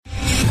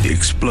The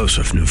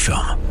explosive new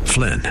film,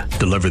 Flynn,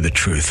 deliver the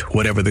truth,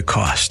 whatever the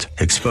cost,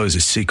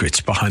 exposes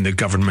secrets behind the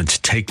government's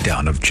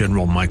takedown of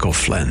General Michael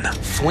Flynn.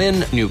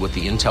 Flynn knew what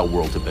the intel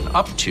world had been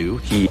up to.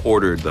 He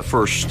ordered the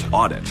first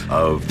audit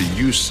of the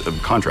use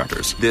of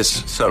contractors.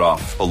 This set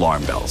off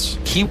alarm bells.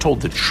 He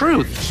told the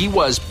truth. He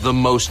was the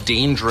most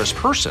dangerous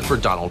person for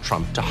Donald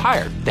Trump to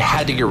hire. They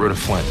had to get rid of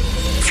Flynn.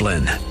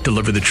 Flynn,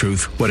 deliver the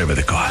truth, whatever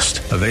the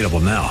cost. Available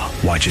now.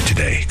 Watch it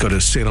today. Go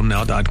to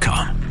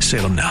salemnow.com.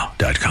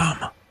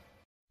 salemnow.com.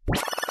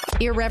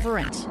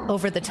 Irreverent,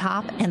 over the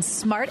top, and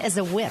smart as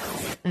a whip.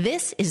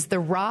 This is The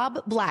Rob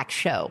Black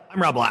Show.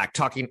 I'm Rob Black,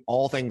 talking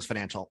all things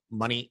financial,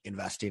 money,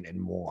 investing,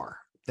 and more.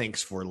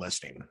 Thanks for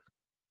listening.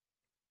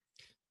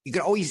 You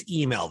can always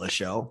email the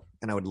show,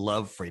 and I would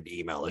love for you to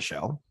email the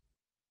show.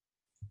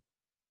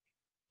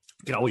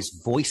 You can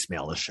always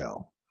voicemail the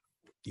show.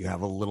 You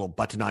have a little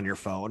button on your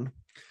phone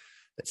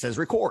that says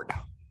record.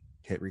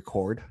 Hit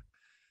record,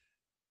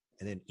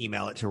 and then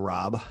email it to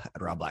Rob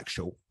at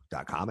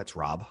robblackshow.com. It's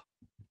Rob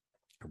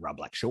at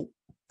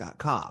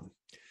robblackshow.com.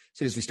 As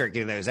soon as we start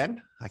getting those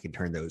in, I can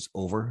turn those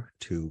over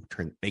to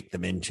make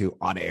them into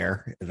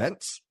on-air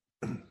events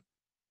and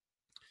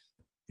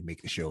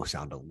make the show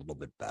sound a little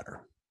bit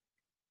better.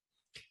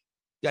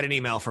 Got an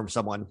email from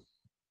someone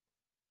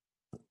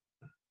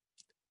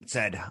that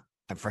said,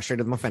 I'm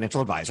frustrated with my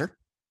financial advisor,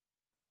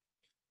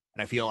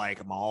 and I feel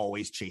like I'm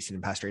always chasing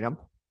and pestering him.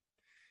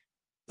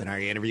 When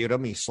I interviewed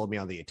him, he sold me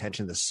on the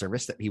attention, the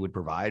service that he would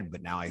provide,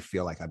 but now I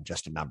feel like I'm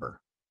just a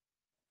number.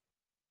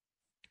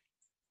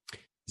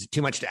 Is it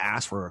too much to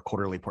ask for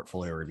quarterly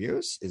portfolio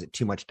reviews? Is it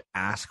too much to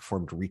ask for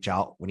him to reach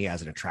out when he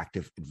has an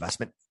attractive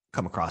investment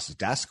come across his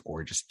desk,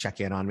 or just check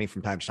in on me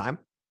from time to time?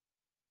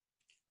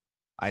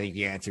 I think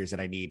the answer is that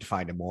I need to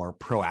find a more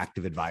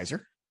proactive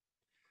advisor,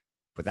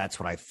 but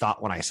that's what I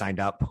thought when I signed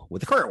up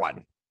with the current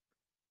one.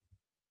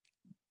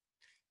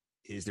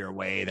 Is there a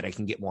way that I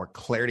can get more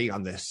clarity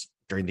on this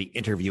during the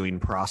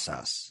interviewing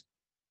process?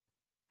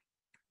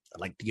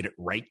 I'd like to get it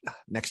right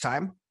next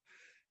time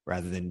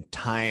rather than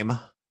time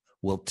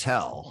will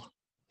tell.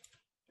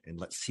 And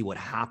let's see what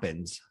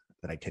happens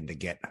that I tend to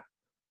get in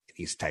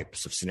these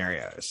types of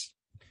scenarios.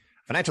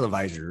 Financial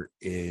advisor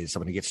is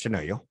someone who gets to know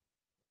you,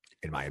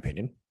 in my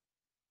opinion.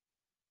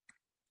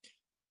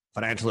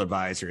 Financial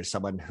advisor is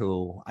someone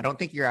who, I don't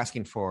think you're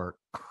asking for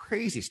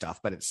crazy stuff,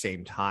 but at the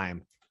same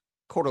time,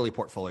 quarterly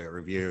portfolio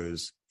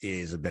reviews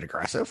is a bit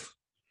aggressive.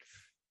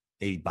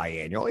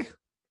 Biannually.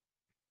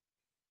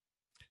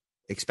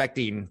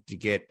 Expecting to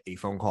get a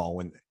phone call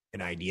when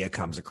an idea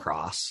comes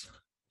across,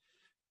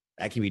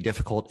 that can be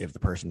difficult if the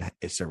person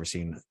is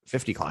servicing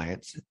 50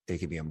 clients. It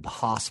can be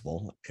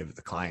impossible if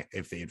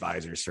the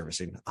advisor is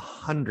servicing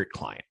 100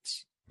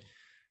 clients. A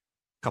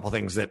couple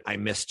things that I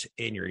missed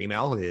in your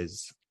email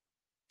is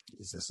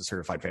this a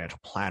certified financial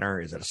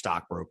planner? Is it a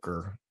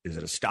stockbroker? Is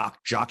it a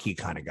stock jockey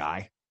kind of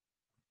guy?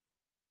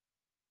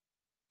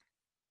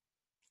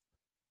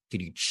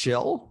 Can you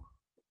chill?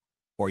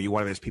 Or are you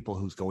one of those people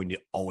who's going to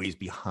always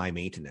be high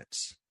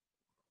maintenance?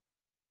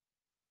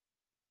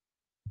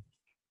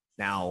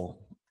 Now,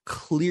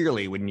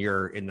 clearly, when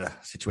you're in the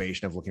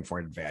situation of looking for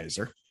an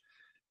advisor,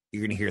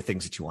 you're going to hear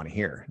things that you want to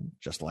hear,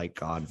 just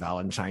like on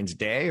Valentine's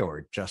Day,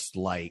 or just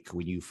like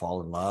when you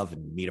fall in love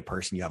and meet a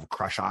person you have a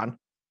crush on.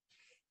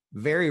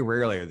 Very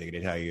rarely are they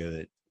going to tell you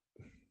that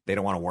they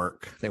don't want to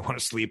work. They want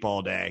to sleep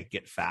all day,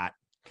 get fat,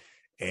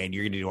 and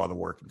you're going to do all the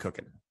work and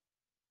cooking.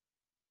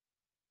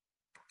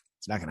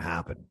 It's not going to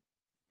happen.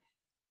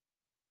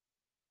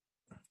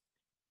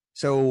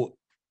 So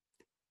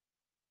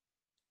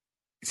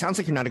it sounds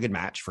like you're not a good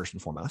match, first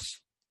and foremost.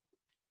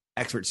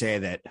 Experts say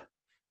that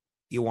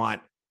you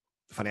want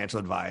a financial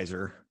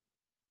advisor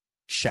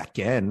check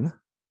in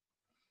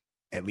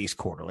at least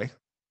quarterly.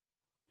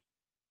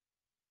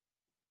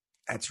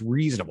 That's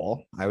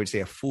reasonable. I would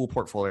say a full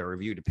portfolio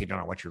review, depending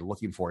on what you're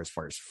looking for as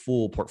far as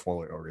full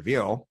portfolio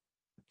review,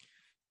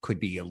 could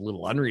be a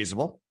little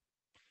unreasonable.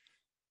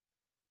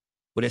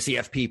 When a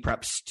CFP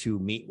preps to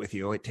meet with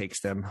you, it takes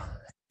them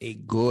a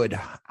good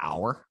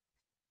hour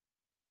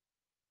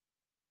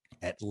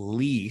at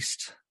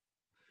least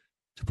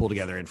to pull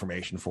together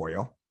information for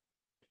you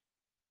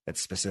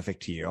that's specific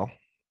to you.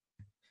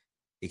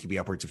 It could be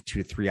upwards of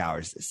 2 to 3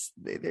 hours.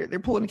 They're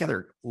pulling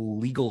together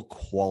legal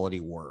quality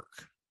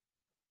work.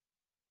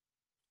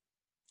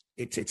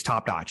 It's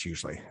top notch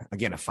usually.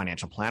 Again, a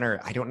financial planner,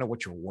 I don't know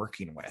what you're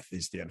working with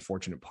is the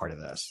unfortunate part of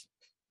this.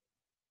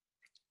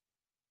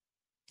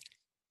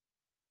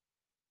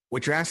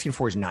 What you're asking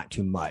for is not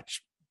too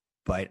much,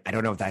 but I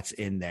don't know if that's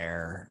in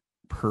their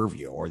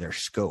purview or their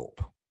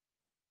scope.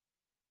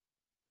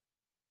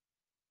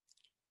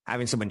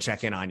 Having someone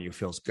check in on you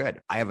feels good.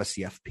 I have a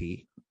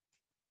CFP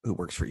who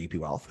works for EP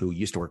Wealth, who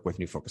used to work with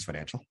New Focus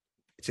Financial.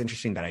 It's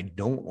interesting that I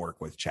don't work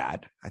with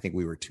Chad. I think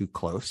we were too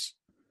close.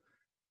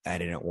 I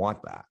didn't want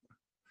that.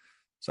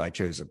 So I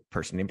chose a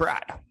person named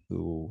Brad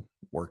who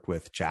worked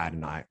with Chad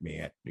and me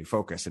at New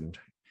Focus, and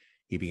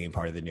he became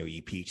part of the new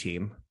EP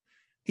team.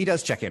 He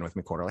does check in with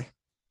me quarterly.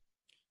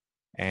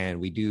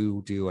 And we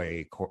do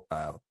a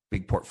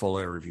big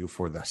portfolio review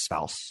for the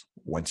spouse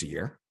once a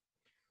year.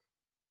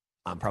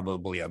 I'm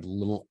probably a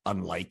little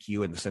unlike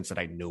you in the sense that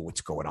I know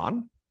what's going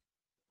on.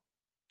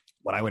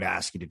 What I would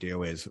ask you to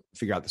do is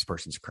figure out this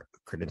person's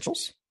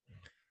credentials.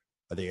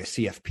 Are they a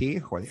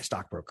CFP or are they a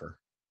stockbroker?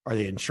 Are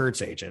they an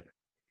insurance agent?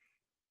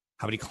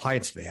 How many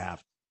clients do they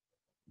have?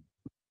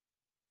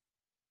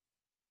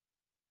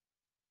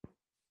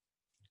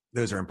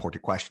 Those are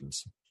important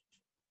questions.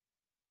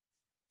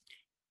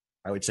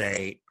 I would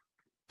say,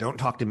 don't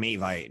talk to me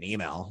via an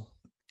email,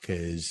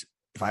 because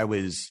if I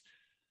was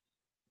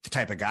the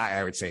type of guy,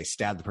 I would say,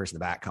 stab the person in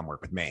the back, come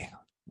work with me.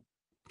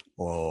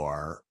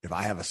 Or if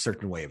I have a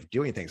certain way of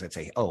doing things, I'd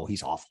say, oh,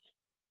 he's awful.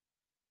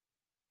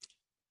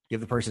 Give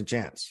the person a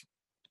chance.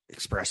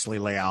 Expressly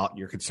lay out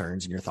your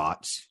concerns and your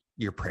thoughts,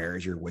 your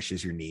prayers, your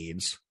wishes, your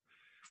needs.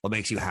 What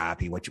makes you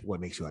happy? What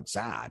makes you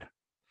sad?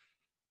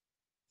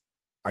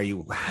 Are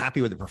you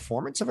happy with the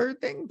performance of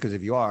everything? Because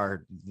if you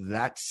are,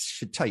 that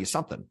should tell you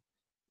something.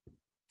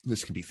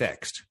 This can be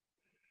fixed.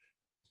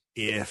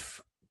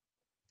 If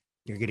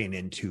you're getting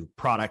into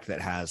product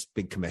that has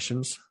big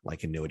commissions,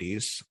 like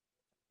annuities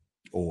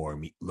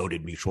or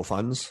loaded mutual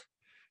funds,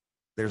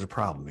 there's a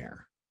problem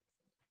there.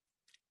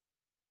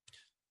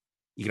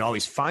 You can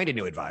always find a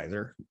new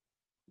advisor.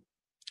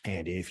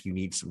 And if you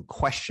need some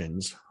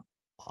questions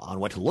on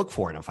what to look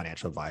for in a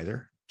financial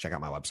advisor, check out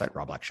my website,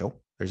 Rob Black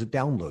Show. There's a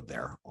download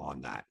there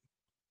on that.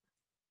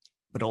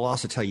 But it'll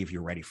also tell you if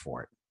you're ready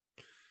for it.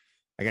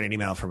 I got an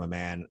email from a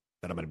man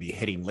that I'm going to be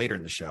hitting later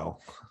in the show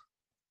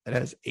that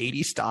has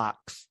 80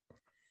 stocks.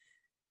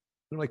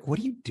 I'm like, what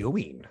are you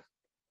doing?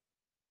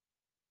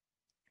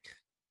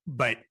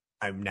 But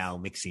I'm now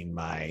mixing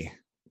my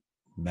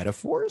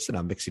metaphors and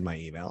I'm mixing my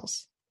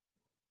emails.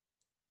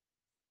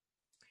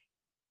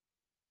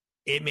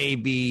 It may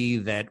be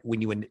that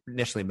when you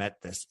initially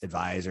met this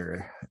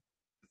advisor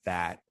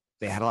that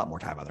they had a lot more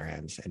time on their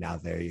hands, and now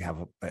there you have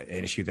an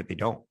issue that they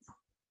don't.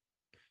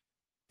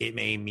 It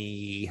may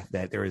be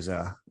that there is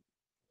a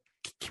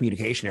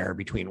communication error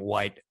between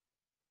what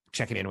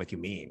checking in with you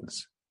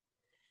means.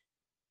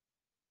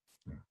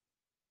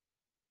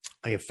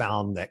 I have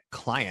found that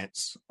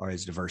clients are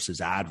as diverse as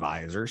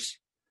advisors.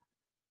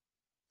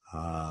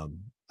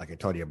 Like I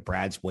told you,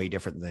 Brad's way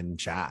different than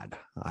Chad.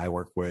 I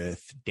work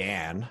with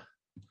Dan,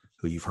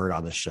 who you've heard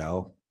on the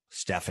show,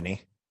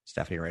 Stephanie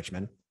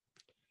Richmond.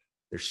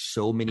 There's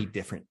so many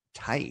different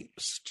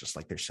types, just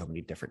like there's so many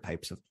different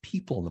types of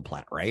people on the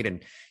planet, right?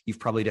 And you've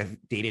probably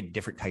dated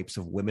different types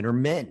of women or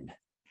men.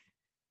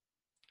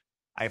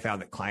 I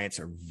found that clients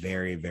are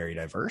very, very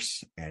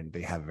diverse and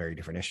they have very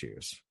different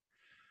issues.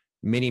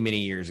 Many, many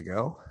years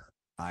ago,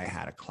 I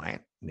had a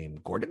client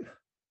named Gordon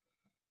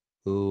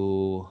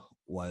who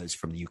was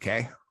from the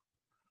UK.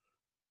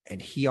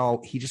 And he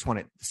just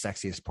wanted the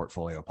sexiest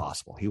portfolio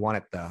possible. He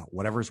wanted the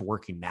whatever's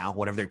working now,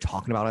 whatever they're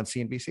talking about on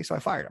CNBC. So I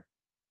fired him.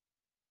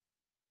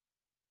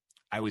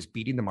 I was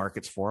beating the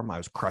markets for him. I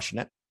was crushing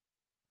it.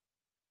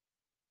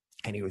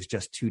 And he was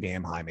just too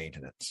damn high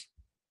maintenance.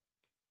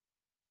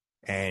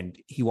 And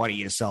he wanted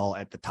you to sell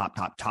at the top.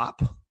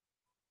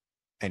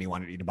 And he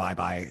wanted you to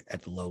buy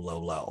at the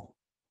low.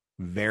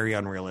 Very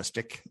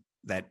unrealistic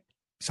that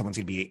someone's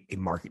going to be a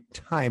market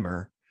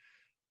timer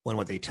when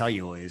what they tell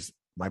you is,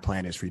 my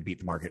plan is for you to beat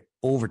the market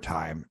over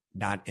time,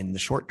 not in the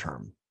short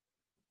term.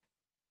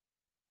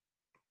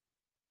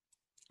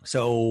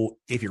 So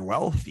if you're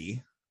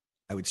wealthy,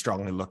 I would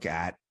strongly look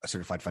at a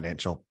certified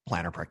financial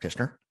planner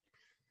practitioner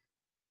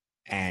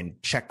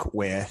and check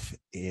with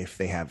if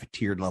they have a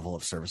tiered level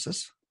of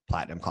services.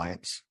 Platinum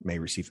clients may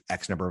receive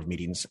X number of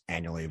meetings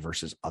annually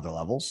versus other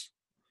levels.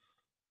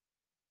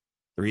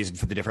 The reason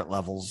for the different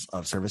levels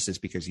of service is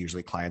because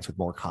usually clients with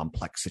more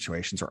complex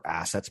situations or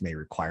assets may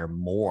require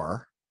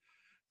more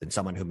than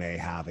someone who may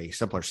have a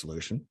simpler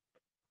solution.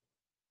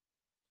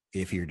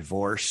 If you're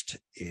divorced,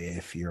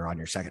 if you're on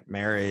your second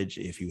marriage,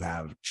 if you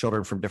have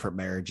children from different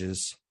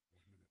marriages,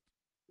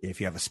 if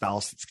you have a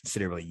spouse that's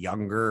considerably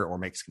younger or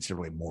makes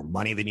considerably more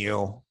money than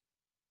you,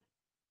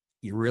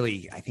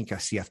 I think a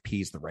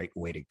CFP is the right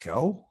way to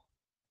go.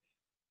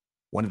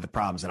 One of the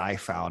problems that I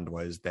found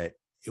was that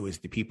it was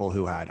the people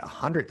who had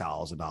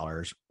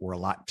 $100,000 were a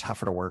lot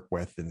tougher to work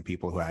with than the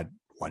people who had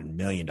 $1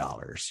 million.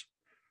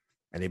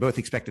 And they both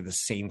expected the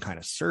same kind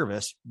of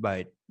service,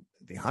 but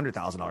the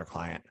 $100,000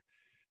 client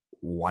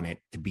wanted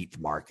to beat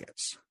the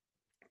markets,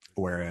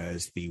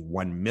 whereas the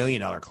 $1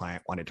 million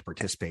client wanted to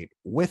participate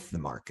with the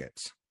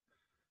markets.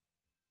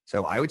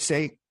 So I would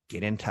say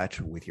get in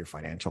touch with your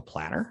financial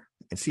planner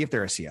and see if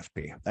they're a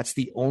CFP. That's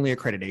the only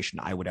accreditation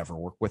I would ever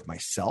work with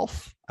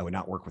myself. I would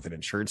not work with an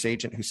insurance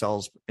agent who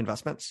sells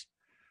investments.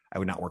 I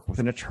would not work with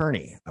an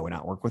attorney. I would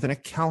not work with an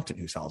accountant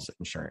who sells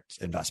insurance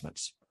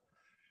investments.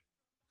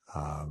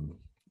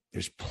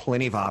 There's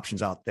plenty of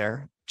options out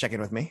there. Check in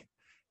with me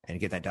and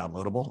get that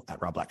downloadable at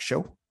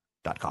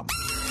robblackshow.com.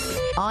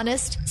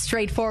 Honest,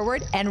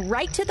 straightforward, and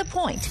right to the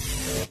point.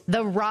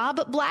 The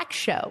Rob Black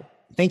Show.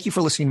 Thank you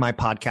for listening to my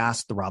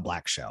podcast, The Rob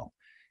Black Show.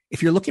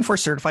 If you're looking for a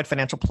certified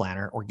financial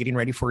planner or getting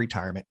ready for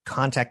retirement,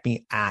 contact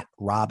me at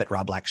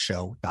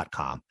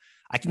rob@robblackshow.com.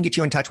 I can get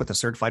you in touch with a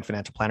certified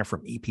financial planner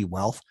from EP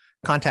Wealth.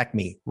 Contact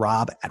me,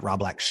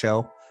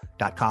 rob@robblackshow.com.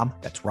 robblackshow.com.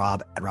 That's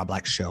Rob at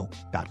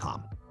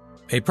robblackshow.com.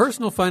 A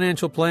personal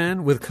financial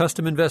plan with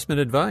custom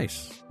investment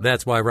advice.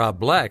 That's why Rob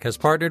Black has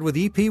partnered with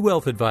EP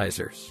Wealth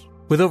Advisors.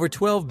 With over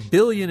 $12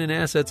 billion in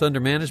assets under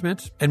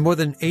management and more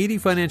than 80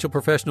 financial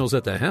professionals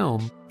at the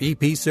helm,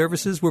 EP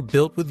services were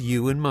built with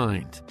you in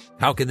mind.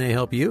 How can they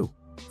help you?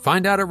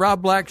 Find out at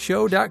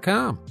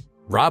robblackshow.com.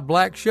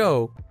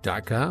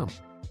 robblackshow.com.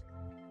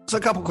 So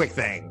a couple quick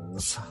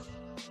things.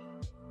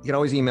 You can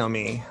always email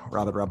me,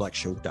 rob at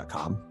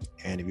robblackshow.com.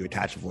 And if you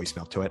attach a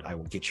voicemail to it, I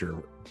will get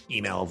your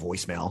email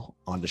voicemail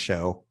on the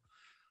show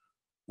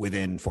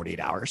within 48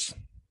 hours.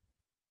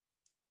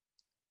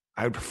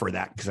 I would prefer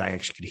that because I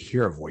actually could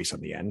hear a voice on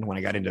the end. When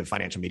I got into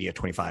financial media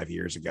 25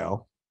 years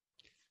ago,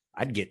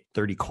 I'd get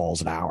 30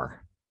 calls an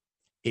hour.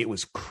 It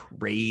was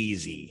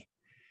crazy.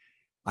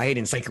 I had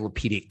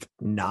encyclopedic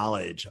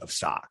knowledge of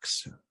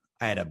stocks.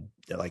 I had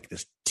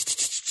this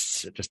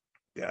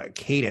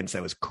cadence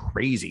that was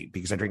crazy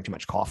because I drink too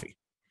much coffee.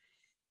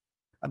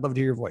 I'd love to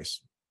hear your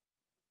voice.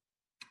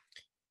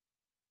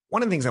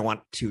 One of the things I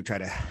want to try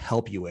to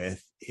help you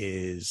with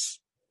is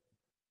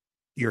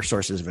your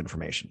sources of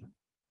information.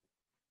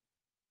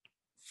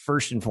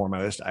 First and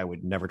foremost, I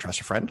would never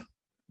trust a friend.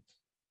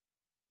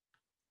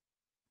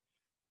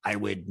 I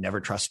would never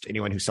trust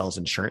anyone who sells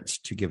insurance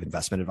to give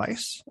investment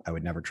advice. I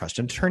would never trust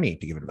an attorney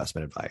to give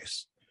investment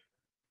advice.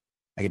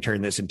 I could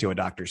turn this into a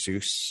Dr.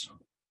 Seuss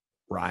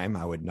rhyme.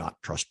 I would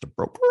not trust a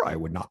broker. I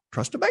would not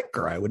trust a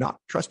banker. I would not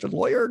trust a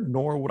lawyer,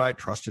 nor would I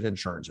trust an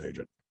insurance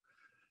agent.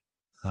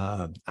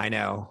 I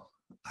know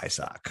I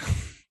suck.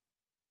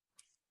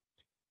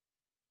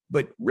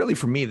 But really,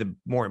 for me, the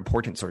more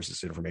important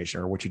sources of information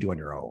are what you do on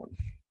your own.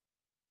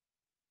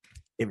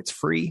 If it's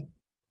free,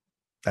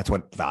 that's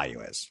what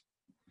value is.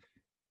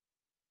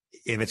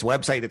 If it's a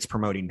website that's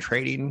promoting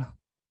trading,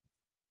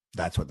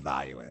 that's what the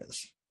value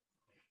is.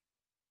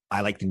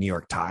 I like the New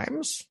York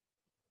Times.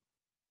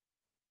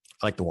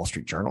 I like the Wall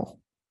Street Journal.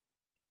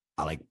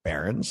 I like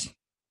Barron's.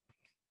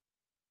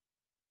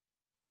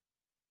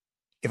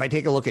 If I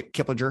take a look at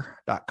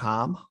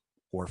Kiplinger.com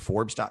or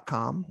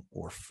Forbes.com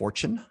or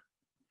Fortune,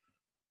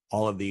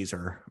 all of these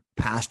are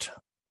past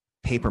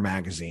paper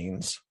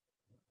magazines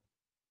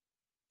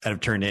that have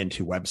turned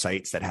into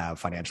websites that have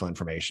financial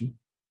information.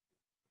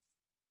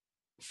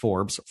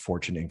 Forbes,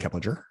 Fortune, and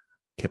Kiplinger.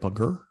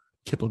 Kiplinger,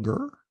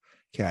 Kiplinger.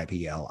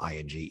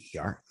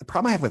 The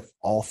problem I have with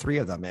all three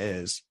of them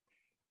is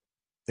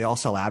they all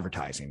sell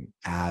advertising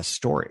as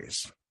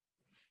stories.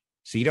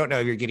 So you don't know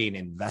if you're getting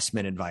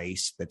investment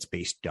advice that's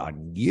based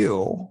on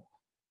you,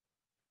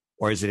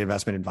 or is it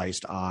investment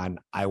advice on,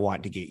 I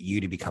want to get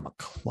you to become a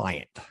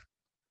client?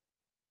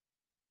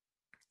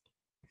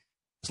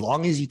 As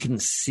long as you can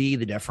see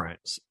the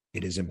difference,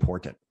 it is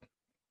important.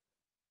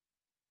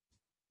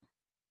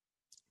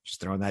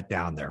 Just throwing that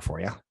down there for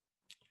you.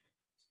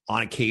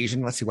 On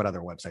occasion, let's see what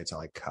other websites I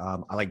like.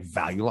 I like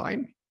Value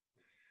Line,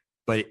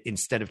 but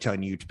instead of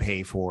telling you to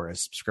pay for a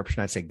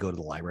subscription, I'd say go to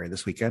the library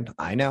this weekend.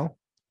 I know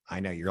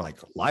you're like,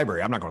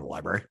 library? I'm not going to the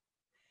library.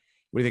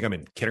 What do you think, I'm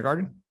in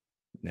kindergarten?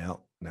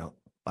 No.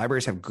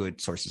 Libraries have good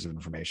sources of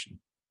information,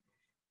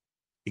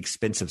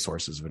 expensive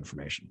sources of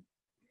information.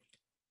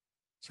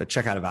 So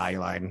check out a Value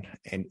Line.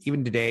 And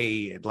even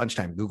today at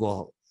lunchtime,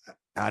 Google,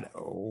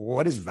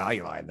 what is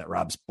Value Line that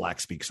Rob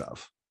Black speaks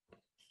of?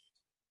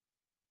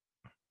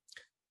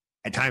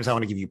 At times, I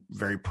want to give you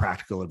very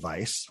practical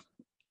advice.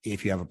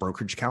 If you have a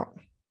brokerage account,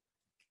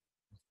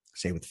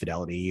 say with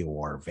Fidelity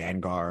or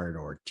Vanguard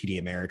or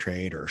TD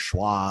Ameritrade or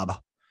Schwab,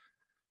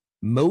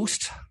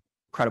 most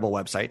credible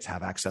websites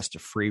have access to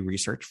free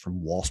research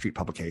from Wall Street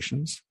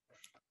publications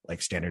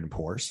like Standard &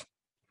 Poor's.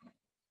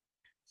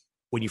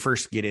 When you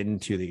first get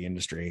into the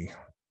industry,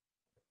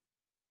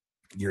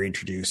 you're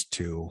introduced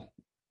to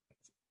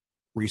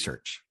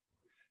research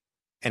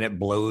and it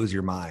blows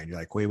your mind. You're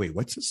like, wait,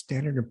 what's a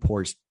Standard &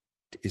 Poor's?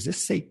 Is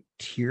this a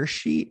tier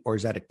sheet or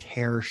is that a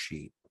tear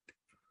sheet?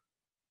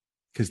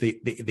 Because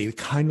they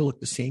kind of look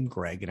the same,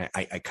 Greg, and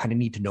I kind of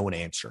need to know an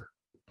answer.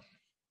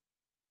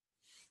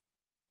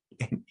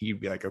 And you'd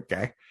be like,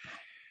 okay.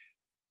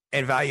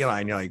 And Value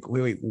Line, you're like,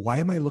 wait, why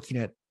am I looking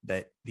at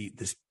the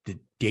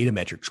data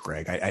metrics,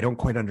 Greg? I don't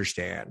quite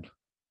understand.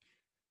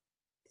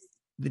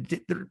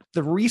 The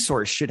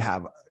resource should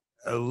have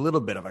a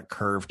little bit of a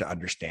curve to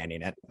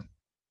understanding it.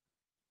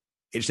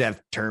 It should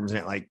have terms in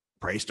it like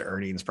price to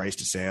earnings, price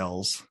to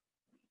sales.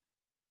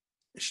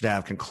 It should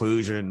have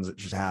conclusions. It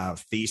should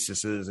have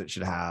theses. It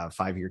should have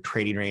 5-year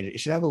trading range. It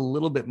should have a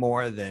little bit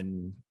more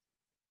than,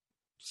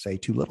 say,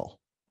 too little.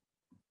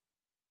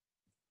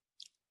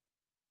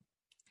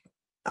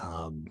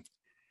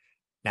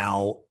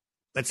 Now,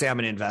 let's say I'm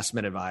an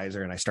investment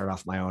advisor and I start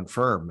off my own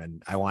firm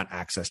and I want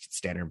access to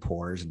Standard &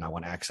 Poor's and I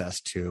want access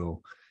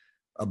to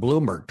a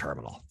Bloomberg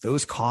terminal.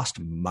 Those cost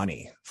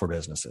money for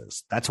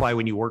businesses. That's why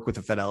when you work with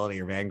a Fidelity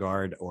or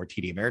Vanguard or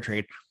TD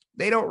Ameritrade,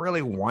 they don't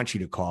really want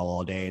you to call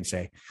all day and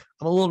say,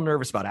 I'm a little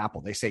nervous about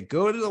Apple. They say,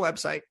 go to the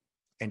website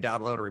and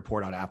download a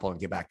report on Apple and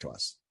get back to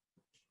us.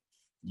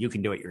 You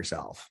can do it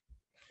yourself.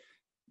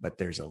 But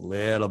there's a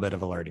little bit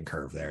of a learning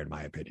curve there, in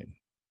my opinion.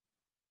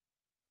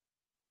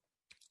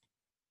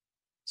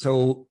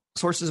 So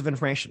sources of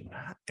information.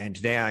 And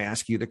today I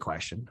ask you the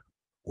question,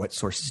 what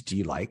sources do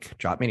you like?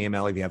 Drop me an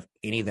email if you have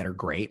any that are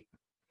great.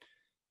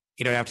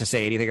 You don't have to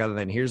say anything other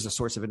than here's a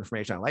source of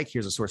information I like.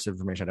 Here's a source of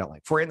information I don't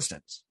like. For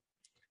instance,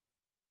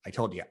 I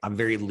told you I'm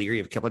very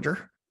leery of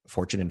Kiplinger,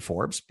 Fortune and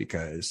Forbes,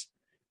 because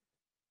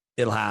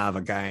it'll have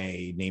a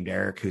guy named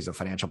Eric who's a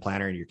financial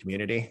planner in your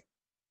community,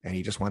 and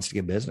he just wants to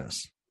give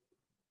business.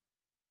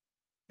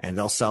 And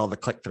they'll sell the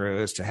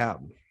click-throughs to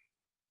him.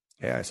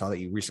 Yeah, I saw that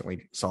you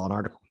recently saw an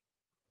article.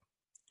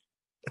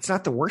 It's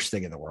not the worst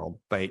thing in the world,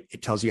 but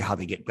it tells you how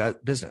they get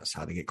business,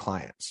 how they get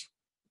clients.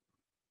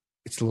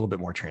 It's a little bit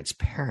more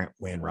transparent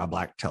when Rob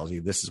Black tells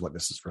you this is what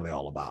this is really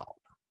all about.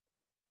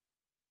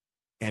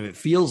 And it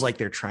feels like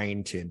they're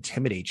trying to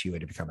intimidate you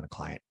into becoming a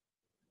client.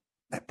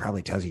 That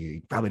probably tells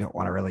you probably don't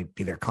want to really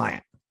be their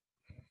client.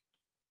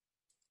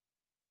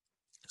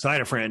 So I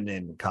had a friend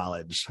in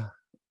college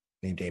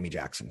named Amy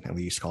Jackson, and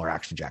we used to call her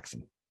Action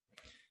Jackson.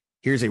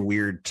 Here's a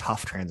weird,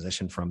 tough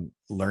transition from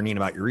learning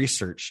about your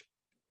research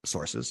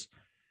sources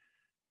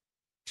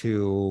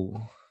to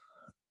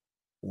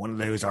one of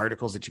those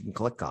articles that you can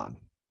click on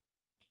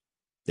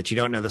that you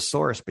don't know the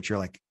source, but you're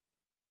like,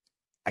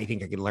 I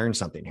think I could learn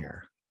something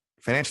here.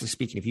 Financially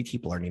speaking, if you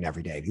keep learning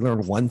every day, if you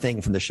learn one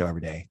thing from the show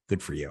every day,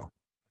 good for you.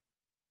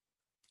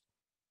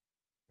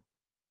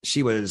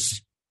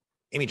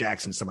 Amy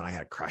Jackson, someone I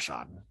had a crush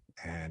on,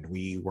 and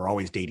we were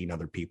always dating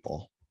other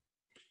people.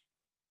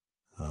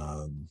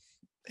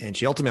 And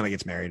she ultimately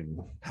gets married and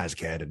has a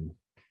kid. And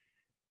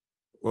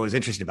what was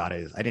interesting about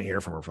it is I didn't hear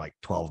from her for like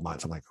 12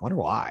 months. I'm like, I wonder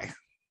why.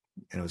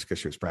 And it was because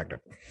she was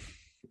pregnant.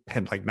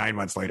 And like 9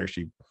 months later,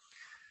 she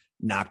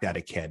knocked out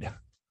a kid.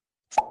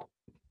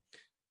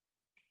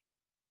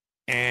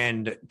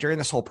 And during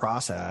this whole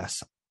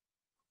process,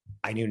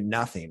 I knew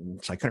nothing,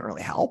 so I couldn't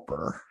really help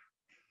her.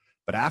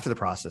 But after the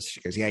process,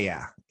 she goes,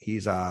 yeah,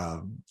 he's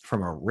from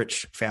a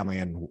rich family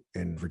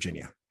in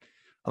Virginia.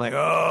 I'm like,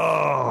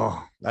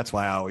 oh, that's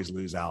why I always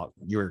lose out.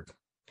 You're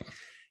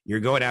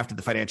going after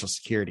the financial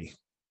security.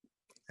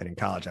 And in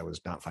college, I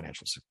was not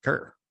financially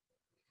secure.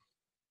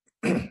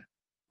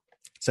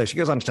 So she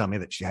goes on to tell me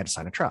that she had to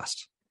sign a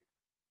trust.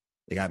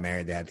 They got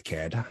married, they had the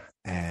kid,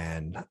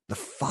 and the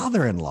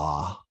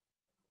father-in-law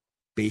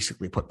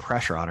basically put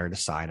pressure on her to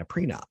sign a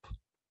prenup.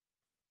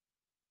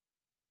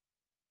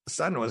 The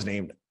son was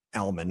named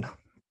Elmon.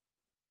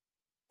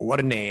 What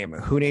a name.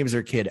 Who names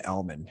their kid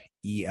Elmon?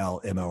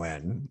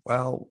 E-L-M-O-N.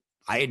 Well,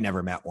 I had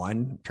never met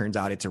one. Turns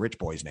out it's a rich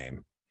boy's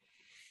name.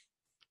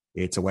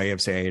 It's a way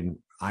of saying,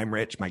 I'm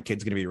rich, my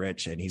kid's going to be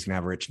rich, and he's going to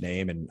have a rich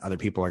name, and other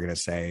people are going to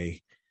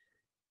say,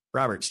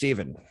 Robert,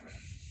 Stephen,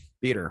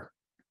 Peter,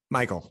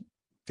 Michael,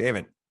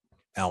 David,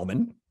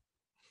 Elmon.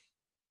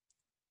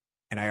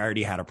 And I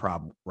already had a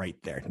problem right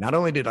there. Not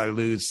only did I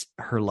lose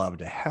her love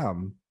to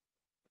him,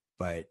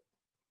 but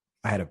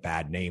I had a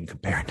bad name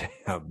compared to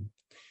him.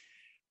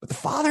 But the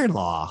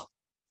father-in-law,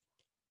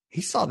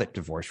 he saw that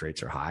divorce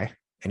rates are high,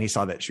 and he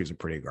saw that she was a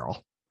pretty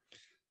girl.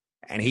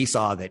 And he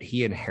saw that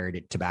he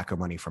inherited tobacco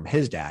money from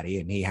his daddy,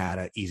 and he had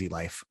an easy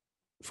life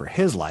for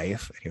his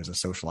life. He was a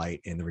socialite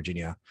in the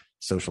Virginia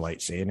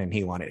socialite scene, and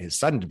he wanted his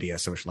son to be a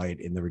socialite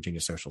in the Virginia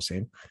social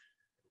scene.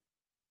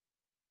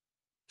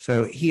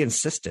 So he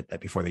insisted that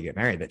before they get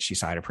married, that she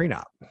sign a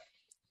prenup.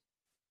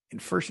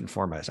 And first and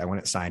foremost, I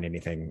wouldn't sign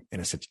anything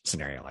in a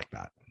scenario like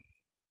that.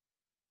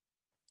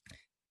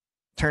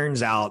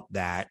 Turns out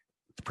that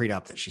the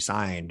prenup that she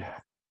signed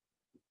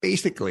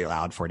basically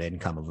allowed for an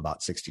income of about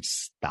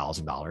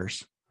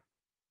 $60,000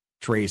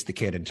 to raise the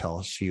kid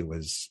until she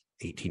was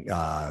 18.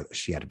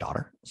 She had a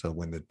daughter. So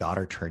when the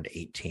daughter turned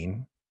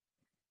 18,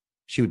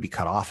 she would be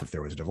cut off if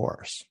there was a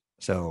divorce.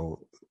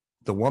 So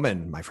the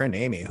woman, my friend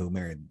Amy, who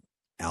married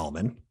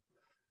Elmon,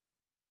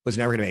 was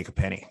never going to make a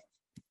penny.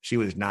 She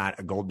was not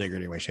a gold digger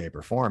in any way, shape,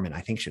 or form. And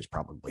I think she was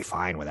probably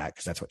fine with that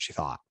because that's what she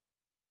thought.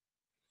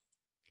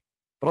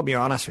 But I'll be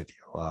honest with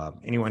you.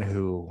 Anyone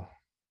who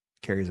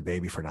carries a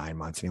baby for 9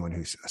 months, anyone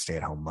who's a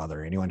stay-at-home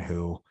mother, anyone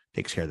who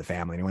takes care of the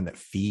family, anyone that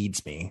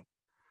feeds me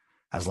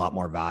has a lot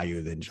more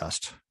value than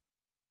just,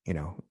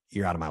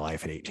 you're out of my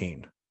life at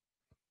 18.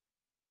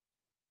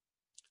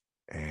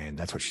 And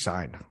that's what she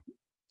signed.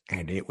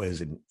 And it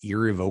was an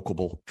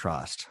irrevocable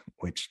trust,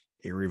 which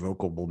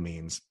irrevocable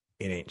means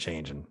it ain't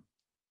changing.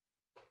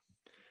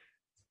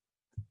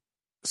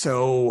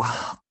 So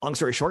long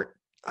story short,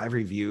 I've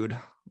reviewed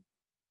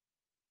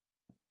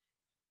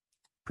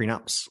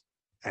prenups,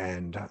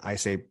 and I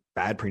say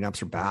bad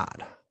prenups are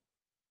bad.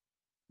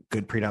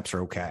 Good prenups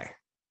are okay.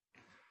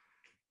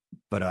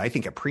 But I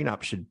think a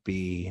prenup should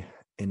be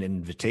an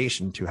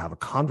invitation to have a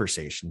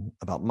conversation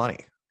about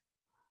money.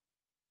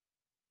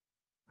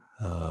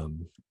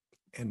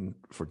 And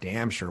for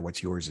damn sure,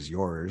 what's yours is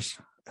yours,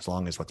 as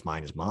long as what's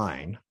mine is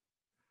mine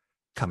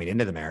coming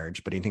into the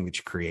marriage. But anything that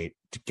you create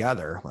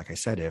together, like I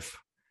said, if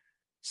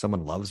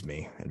someone loves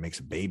me and makes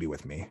a baby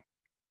with me,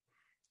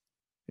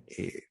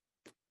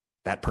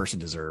 that person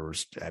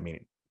deserves, I'm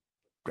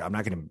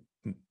not going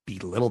to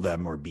belittle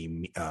them or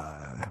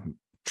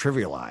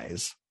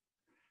trivialize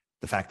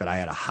the fact that I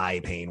had a high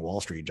paying Wall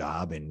Street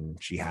job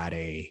and she had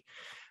a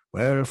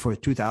well, for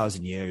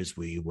 2,000 years,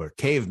 we were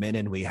cavemen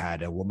and we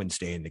had a woman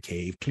stay in the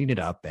cave, clean it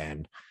up,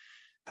 and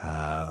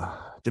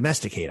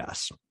domesticate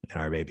us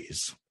and our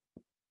babies.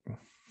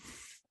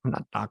 I'm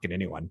not knocking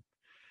anyone.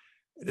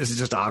 This is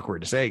just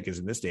awkward to say because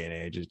in this day and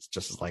age, it's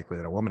just as likely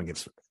that a woman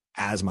gets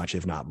as much,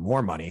 if not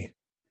more money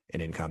in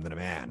income than a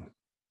man.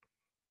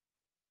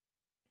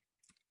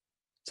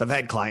 So I've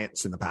had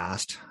clients in the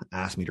past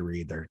ask me to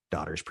read their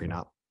daughter's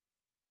prenup.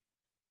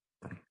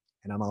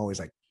 And I'm always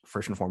like,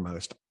 first and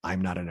foremost,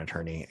 I'm not an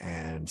attorney.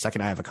 And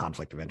second, I have a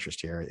conflict of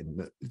interest here.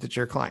 It's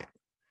your client.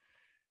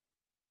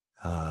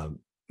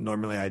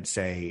 Normally, I'd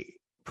say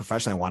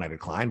professionally, I want to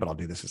decline, but I'll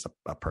do this as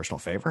a personal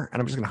favor. And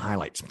I'm just going to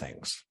highlight some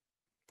things.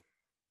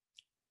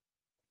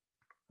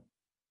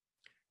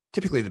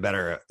 Typically, the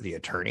better the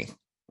attorney,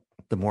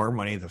 the more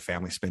money the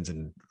family spends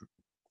in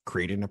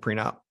creating a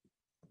prenup,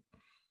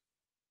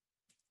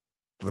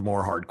 the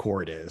more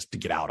hardcore it is to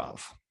get out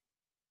of.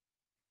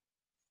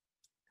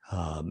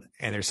 And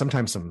there's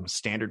sometimes some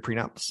standard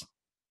prenups,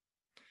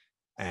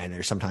 and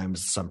there's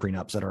sometimes some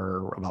prenups that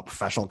are about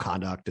professional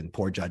conduct and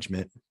poor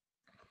judgment.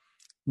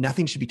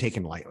 Nothing should be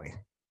taken lightly.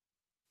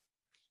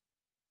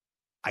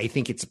 I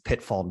think it's a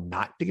pitfall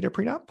not to get a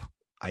prenup.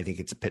 I think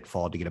it's a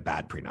pitfall to get a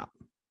bad prenup.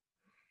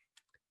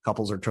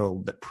 Couples are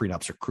told that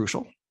prenups are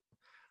crucial.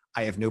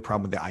 I have no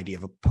problem with the idea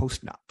of a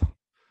postnup.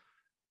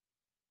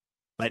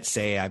 Let's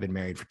say I've been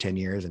married for 10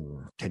 years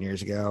and 10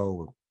 years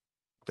ago,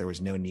 there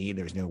was no need.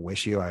 There was no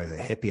issue. I was a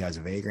hippie. I was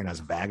a vagrant. I was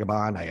a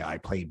vagabond. I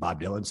played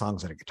Bob Dylan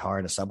songs on a guitar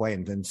in a subway,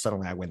 and then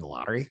suddenly I win the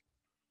lottery.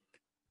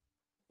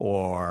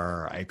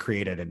 Or I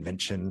create an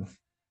invention.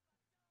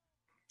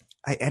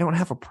 I don't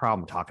have a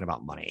problem talking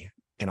about money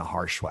in a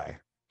harsh way.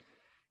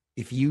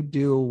 If you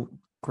do,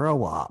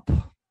 grow up.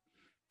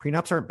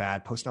 Prenups aren't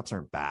bad. Postnups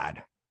aren't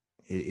bad.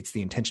 It's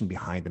the intention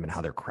behind them and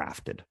how they're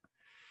crafted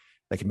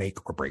that can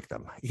make or break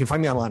them. You can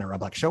find me online at Rob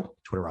Black Show,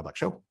 Twitter Rob Black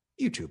Show,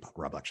 YouTube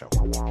Rob Black Show.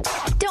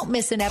 Don't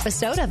miss an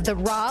episode of The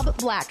Rob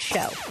Black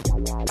Show.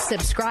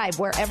 Subscribe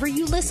wherever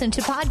you listen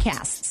to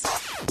podcasts.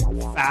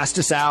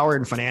 Fastest hour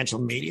in financial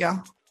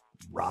media,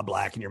 Rob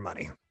Black and your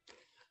money.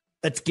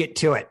 Let's get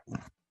to it.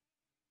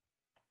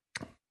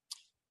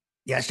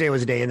 Yesterday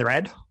was a day in the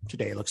red.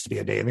 Today looks to be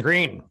a day in the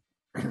green.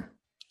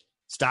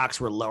 Stocks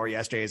were lower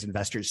yesterday as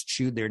investors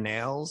chewed their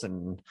nails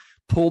and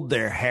pulled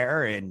their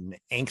hair and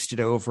angsted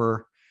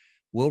over,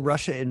 will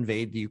Russia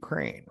invade the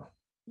Ukraine?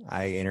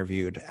 I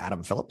interviewed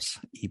Adam Phillips,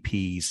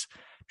 EP's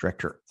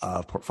Director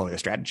of Portfolio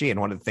Strategy. And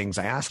one of the things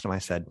I asked him, I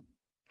said,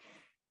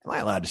 am I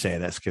allowed to say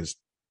this? Because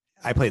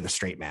I play the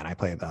straight man. I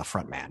play the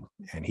front man,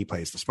 and he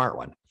plays the smart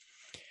one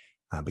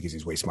because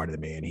he's way smarter than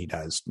me, and he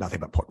does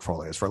nothing but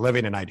portfolios for a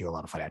living. And I do a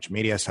lot of financial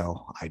media.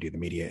 So I do the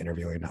media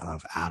interviewing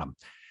of Adam.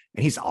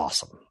 And he's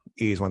awesome.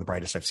 He's one of the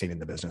brightest I've seen in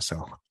the business.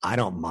 So I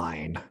don't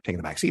mind taking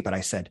the back seat. But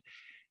I said,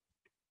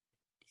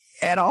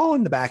 at all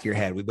in the back of your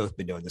head, we've both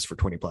been doing this for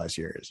 20 plus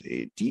years.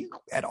 Do you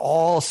at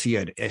all see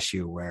an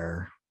issue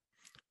where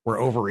we're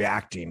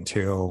overreacting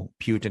to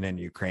Putin and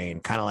Ukraine,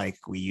 kind of like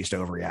we used to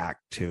overreact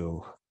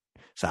to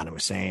Saddam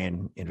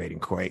Hussein invading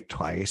Kuwait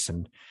twice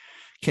and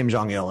Kim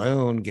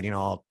Jong-il getting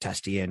all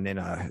testy and in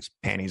his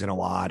panties in a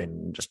wad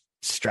and just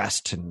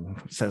stressed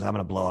and says, I'm going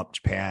to blow up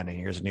Japan. And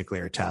here's a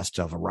nuclear test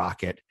of a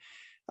rocket.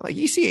 Like,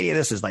 you see any of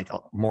this as like a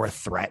more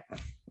threat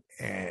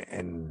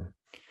and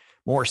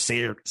more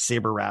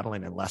saber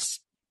rattling and less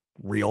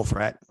real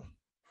threat?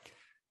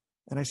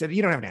 And I said,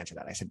 you don't have to answer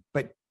that. I said,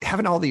 but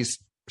haven't all these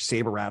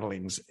saber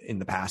rattlings in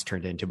the past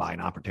turned into buying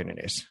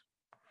opportunities?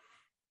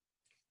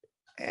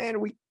 And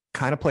we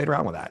kind of played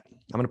around with that.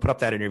 I'm going to put up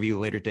that interview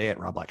later today at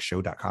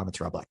robblackshow.com. It's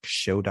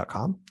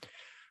robblackshow.com.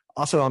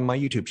 Also on my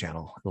YouTube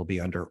channel, it'll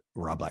be under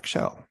Rob Black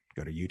Show.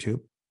 Go to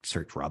YouTube,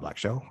 search Rob Black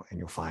Show, and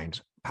you'll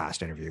find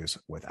past interviews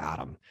with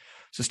Adam.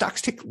 So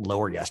stocks ticked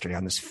lower yesterday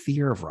on this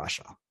fear of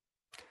Russia.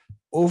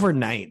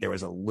 Overnight, there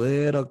was a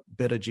little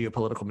bit of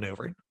geopolitical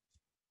maneuvering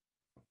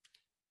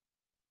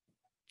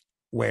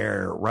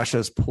where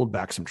Russia's pulled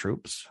back some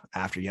troops.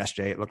 After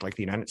yesterday, it looked like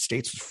the United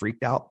States was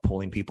freaked out,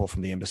 pulling people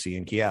from the embassy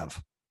in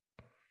Kiev.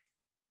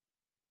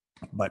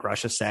 But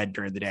Russia said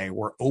during the day,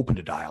 we're open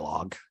to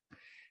dialogue.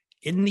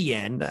 In the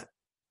end,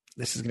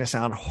 this is going to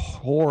sound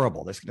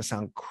horrible. This is going to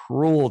sound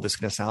cruel. This is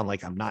going to sound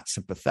like I'm not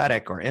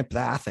sympathetic or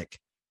empathic.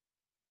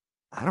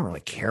 I don't really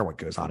care what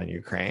goes on in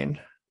Ukraine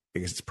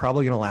because it's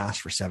probably going to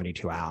last for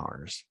 72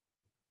 hours.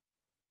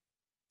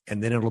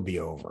 And then it'll be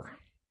over.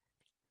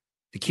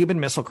 The Cuban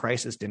Missile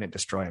Crisis didn't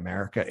destroy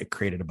America. It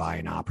created a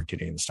buying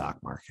opportunity in the stock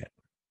market.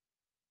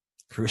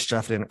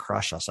 Khrushchev didn't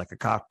crush us like a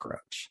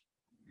cockroach.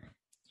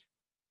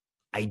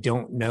 I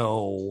don't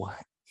know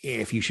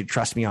if you should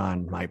trust me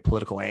on my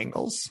political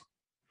angles.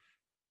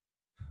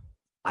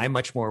 I'm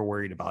much more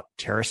worried about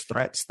terrorist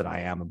threats than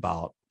I am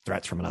about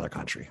threats from another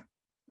country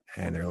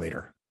and their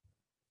leader.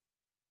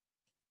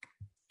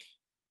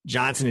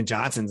 Johnson &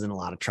 Johnson's in a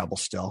lot of trouble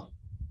still.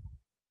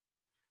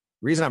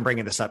 The reason I'm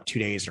bringing this up 2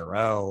 days in a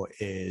row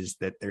is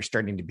that there's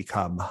starting to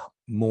become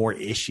more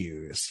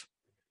issues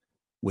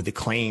with the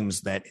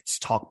claims that its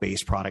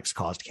talc-based products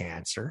caused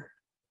cancer.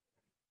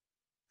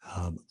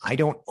 I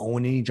don't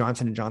own any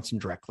Johnson & Johnson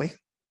directly.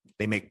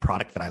 They make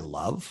product that I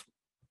love.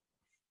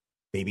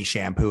 Baby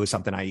shampoo is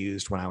something I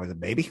used when I was a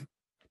baby.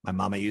 My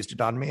mama used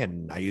it on me,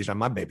 and I used it on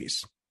my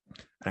babies.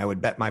 And I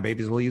would bet my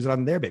babies will use it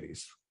on their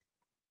babies.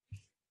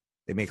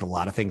 They make a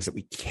lot of things that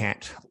we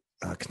can't,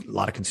 a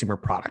lot of consumer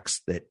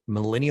products that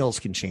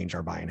millennials can change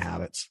our buying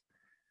habits,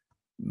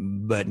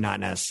 but not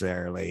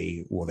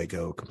necessarily will they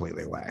go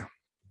completely away.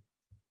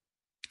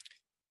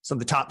 Some of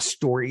the top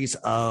stories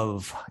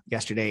of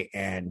yesterday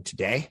and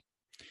today.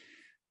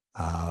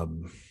 I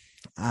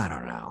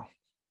don't know.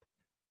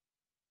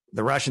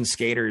 The Russian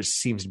skaters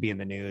seems to be in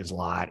the news a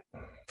lot.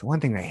 The one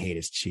thing I hate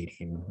is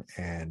cheating,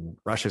 and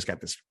Russia's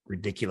got this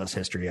ridiculous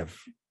history of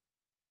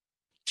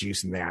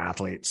juicing their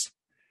athletes.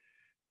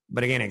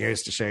 But again, it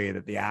goes to show you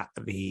that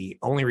the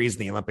only reason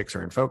the Olympics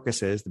are in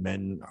focus is the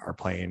men are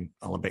playing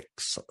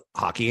Olympics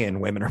hockey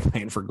and women are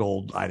playing for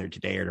gold either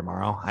today or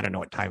tomorrow. I don't know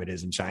what time it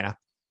is in China.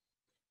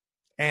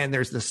 And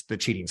there's the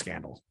cheating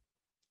scandal.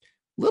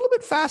 A little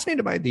bit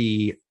fascinated by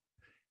the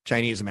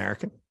Chinese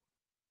American,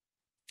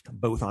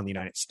 both on the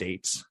United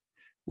States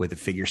with the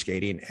figure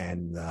skating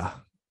and the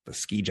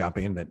ski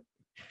jumping, that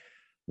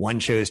one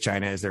chose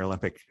China as their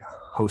Olympic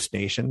host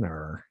nation,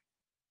 and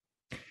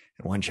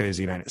one chose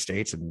the United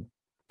States, and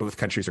both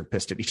countries are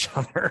pissed at each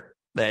other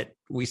that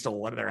we stole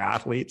one of their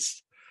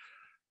athletes.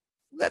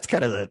 That's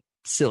kind of the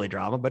silly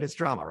drama, but it's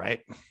drama,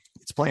 right?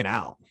 It's playing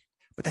out.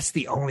 But that's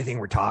the only thing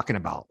we're talking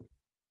about.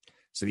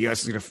 So the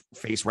U.S. is going to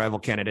face rival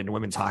Canada in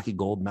women's hockey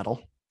gold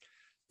medal.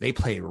 They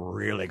play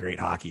really great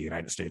hockey,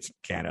 United States and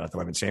Canada, at the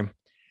women's team.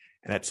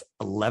 And that's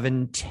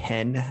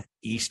 11:10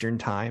 Eastern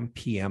time,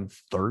 PM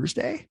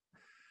Thursday.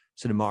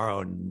 So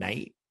tomorrow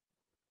night,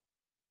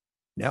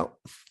 no,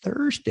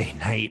 Thursday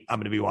night, I'm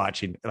going to be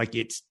watching. Like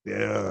it's,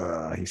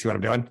 you see what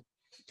I'm doing?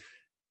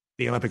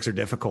 The Olympics are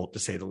difficult, to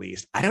say the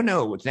least. I don't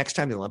know. Next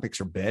time the Olympics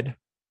are bid,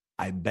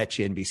 I bet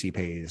you NBC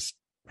pays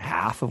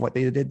half of what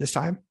they did this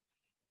time.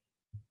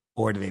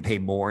 Or do they pay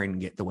more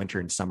and get the winter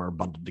and summer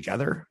bundled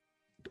together?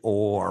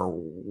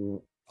 Or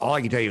all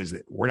I can tell you is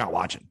that we're not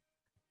watching.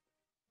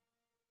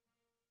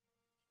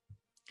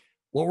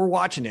 What we're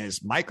watching is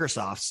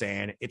Microsoft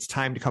saying it's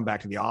time to come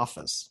back to the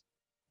office.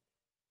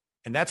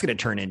 And that's going to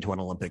turn into an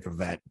Olympic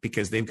event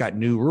because they've got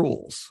new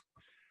rules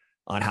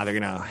on how they're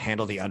going to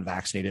handle the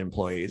unvaccinated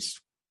employees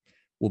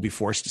will be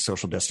forced to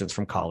social distance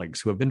from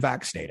colleagues who have been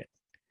vaccinated.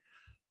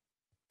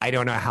 I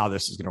don't know how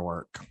this is going to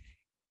work.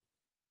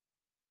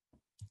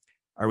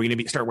 Are we going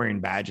to start wearing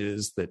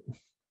badges that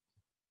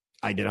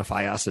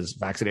identify us as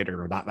vaccinated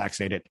or not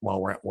vaccinated while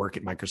we're at work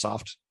at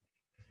Microsoft?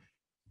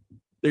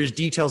 There's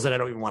details that I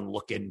don't even want to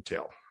look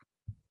into.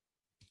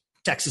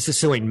 Texas is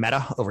suing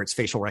Meta over its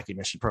facial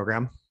recognition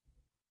program.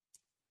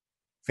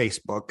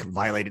 Facebook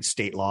violated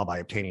state law by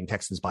obtaining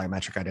Texans'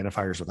 biometric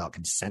identifiers without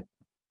consent.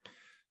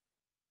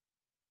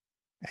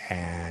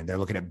 And they're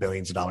looking at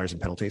billions of dollars in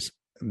penalties.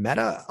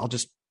 Meta,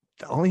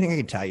 the only thing I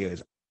can tell you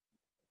is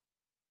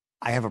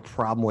I have a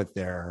problem with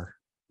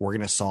we're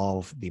going to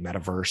solve the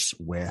metaverse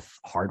with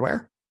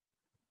hardware.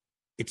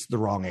 It's the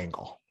wrong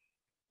angle.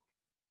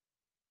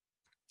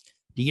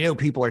 Do you know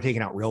people are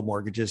taking out real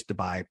mortgages to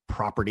buy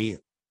property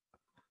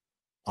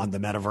on the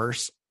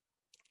metaverse,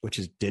 which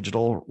is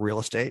digital real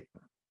estate?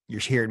 You're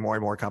hearing more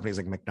and more companies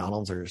like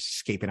McDonald's are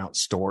escaping out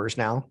stores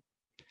now.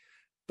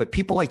 But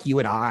people like you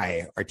and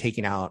I are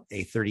taking out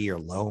a 30-year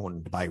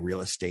loan to buy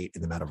real estate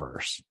in the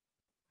metaverse.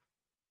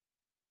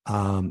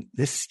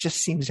 This just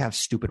seems to have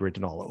stupid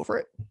written all over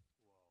it.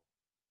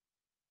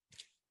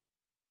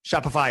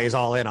 Shopify is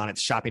all in on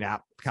its shopping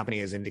app. The company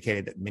has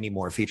indicated that many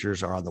more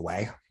features are on the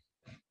way.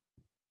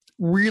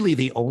 Really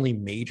the only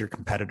major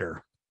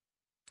competitor,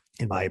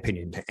 in my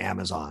opinion, to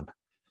Amazon.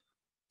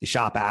 The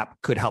Shop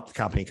app could help the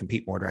company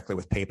compete more directly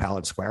with PayPal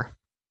and Square.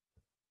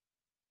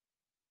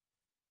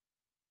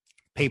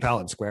 PayPal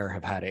and Square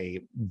have had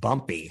a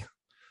bumpy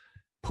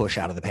push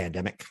out of the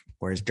pandemic,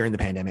 whereas during the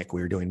pandemic,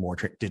 we were doing more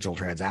digital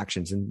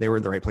transactions and they were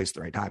in the right place at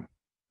the right time.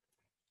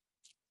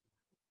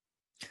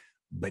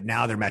 But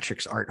now their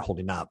metrics aren't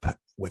holding up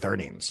with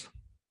earnings.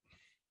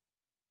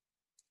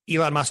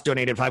 Elon Musk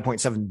donated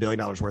 $5.7 billion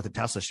worth of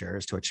Tesla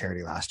shares to a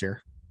charity last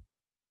year.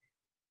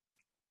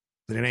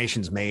 The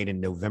donations made in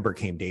November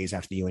came days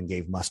after the UN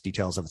gave Musk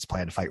details of its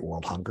plan to fight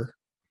world hunger.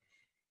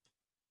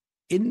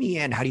 In the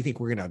end, how do you think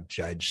we're going to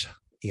judge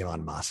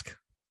Elon Musk?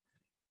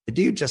 The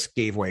dude just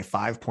gave away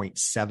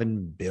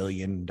 $5.7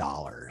 billion.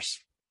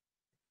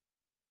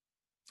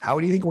 How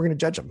do you think we're going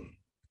to judge him?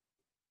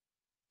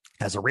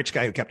 As a rich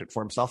guy who kept it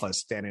for himself, I was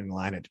standing in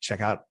line at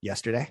checkout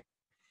yesterday,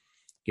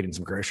 getting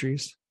some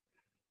groceries.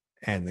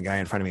 And the guy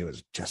in front of me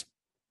was just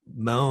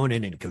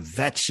moaning and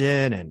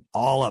kvetching and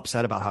all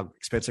upset about how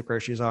expensive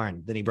groceries are.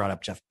 And then he brought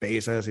up Jeff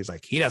Bezos. He's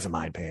like, he doesn't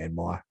mind paying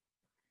more.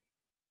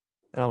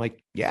 And I'm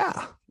like,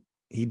 yeah,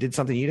 he did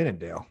something you didn't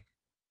do.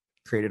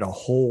 Created a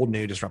whole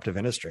new disruptive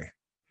industry.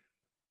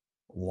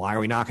 Why are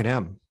we knocking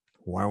him?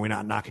 Why are we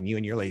not knocking you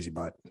and your lazy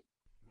butt?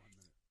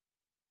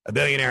 A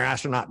billionaire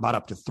astronaut bought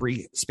up to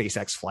 3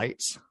 SpaceX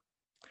flights.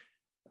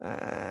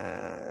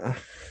 I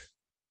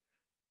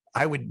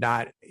would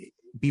not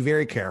be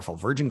very careful.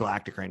 Virgin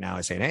Galactic right now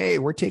is saying, hey,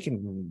 we're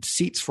taking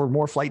seats for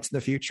more flights in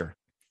the future.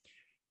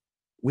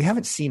 We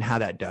haven't seen how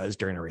that does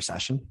during a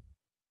recession.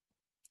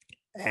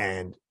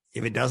 And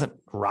if it doesn't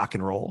rock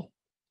and roll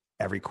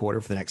every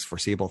quarter for the next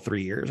foreseeable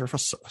 3 years or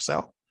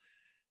so,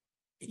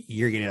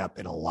 you're getting up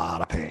in a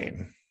lot of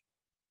pain.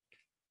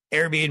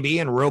 Airbnb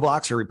and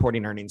Roblox are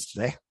reporting earnings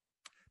today.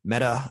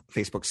 Meta,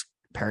 Facebook's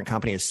parent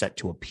company, is set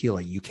to appeal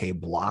a UK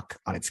block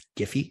on its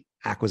Giphy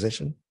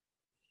acquisition.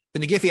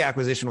 When the Giphy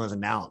acquisition was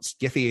announced,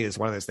 Giphy is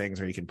one of those things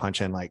where you can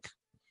punch in like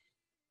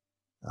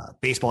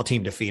baseball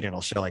team defeat, and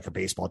it'll show like a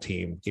baseball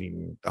team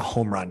getting a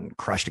home run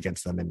crushed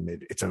against them.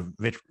 And it's a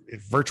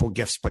virtual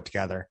GIFs put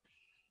together,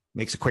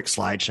 makes a quick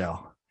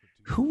slideshow.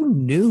 Who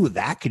knew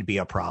that could be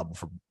a problem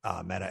for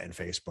Meta and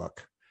Facebook?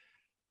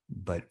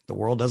 But the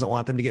world doesn't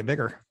want them to get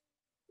bigger.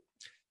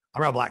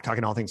 I'm Rob Black,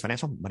 talking all things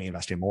financial, money,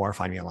 investing, and more.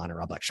 Find me online at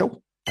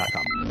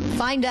robblackshow.com.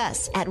 Find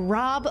us at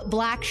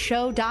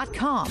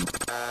robblackshow.com.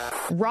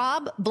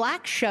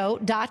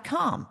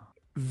 robblackshow.com.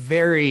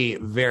 Very,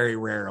 very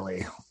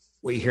rarely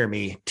will you hear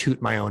me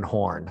toot my own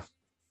horn.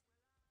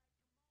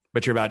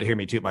 But you're about to hear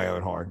me toot my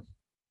own horn.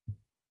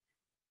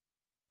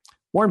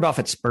 Warren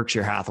Buffett's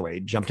Berkshire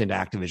Hathaway jumped into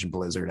Activision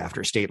Blizzard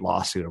after a state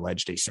lawsuit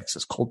alleged a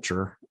sexist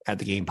culture at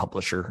the game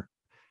publisher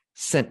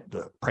sent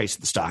the price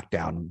of the stock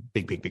down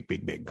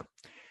big.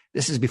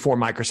 This is before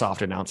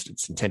Microsoft announced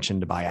its intention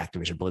to buy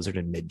Activision Blizzard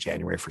in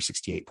mid-January for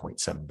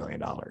 $68.7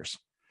 billion.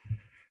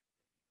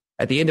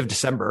 At the end of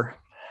December,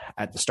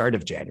 at the start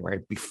of January,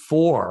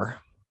 before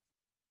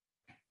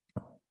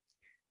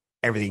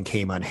everything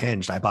came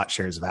unhinged, I bought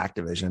shares of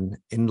Activision.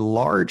 In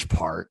large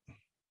part,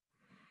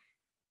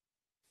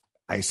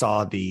 I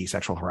saw the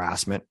sexual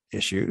harassment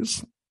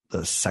issues,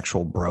 the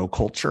sexual bro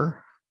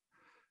culture,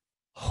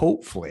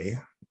 hopefully,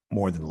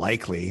 more than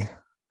likely,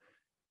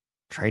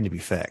 trying to be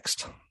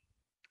fixed.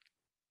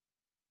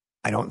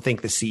 I don't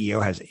think the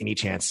CEO has any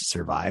chance of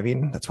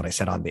surviving. That's what I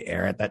said on the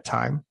air at that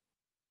time.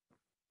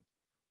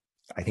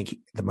 I think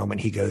the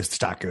moment he goes, the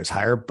stock goes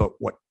higher. But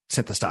what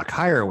sent the stock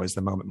higher was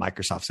the moment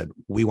Microsoft said,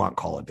 we want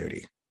Call of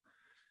Duty.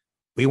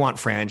 We want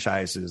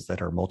franchises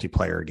that are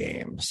multiplayer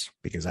games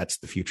because that's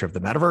the future of the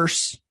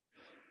metaverse.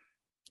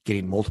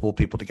 Getting multiple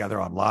people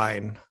together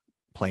online,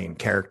 playing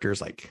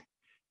characters like,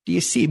 do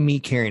you see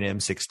me carrying an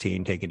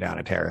M16 taking down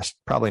a terrorist?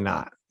 Probably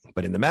not.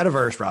 But in the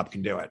metaverse, Rob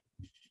can do it.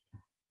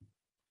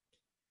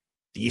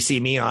 Do you see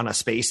me on a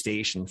space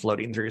station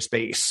floating through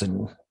space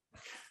and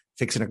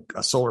fixing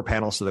a solar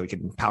panel so that we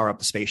can power up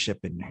the spaceship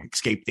and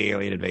escape the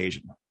alien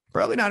invasion?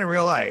 Probably not in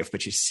real life,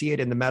 but you see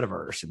it in the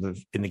metaverse,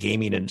 in the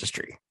gaming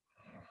industry,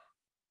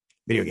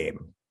 video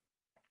game.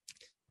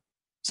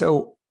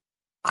 So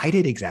I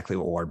did exactly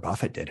what Warren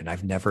Buffett did, and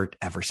I've never,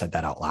 ever said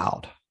that out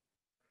loud.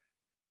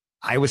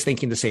 I was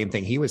thinking the same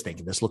thing he was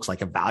thinking. This looks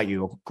like a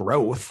value of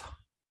growth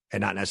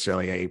and not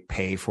necessarily a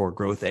pay for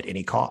growth at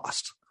any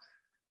cost.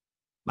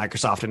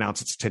 Microsoft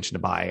announced its intention to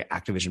buy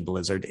Activision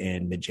Blizzard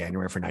in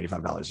mid-January for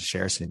 $95 a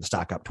share, sending the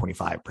stock up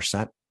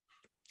 25%.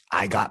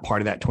 I got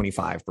part of that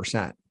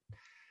 25%.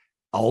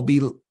 I'll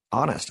be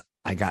honest,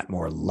 I got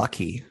more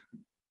lucky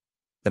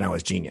than I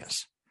was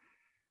genius.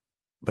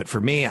 But for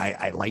me,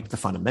 I like the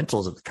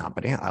fundamentals of the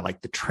company. I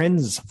like the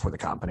trends for the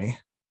company.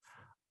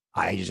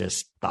 I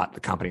just thought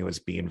the company was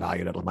being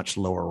valued at a much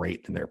lower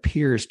rate than their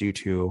peers due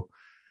to,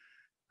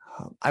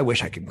 I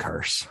wish I could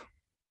curse,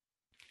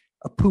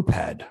 a poop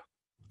head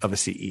of a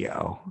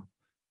CEO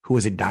who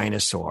is a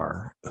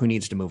dinosaur who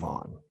needs to move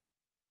on.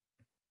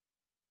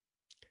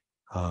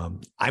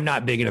 I'm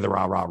not big into the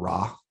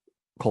rah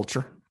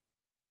culture.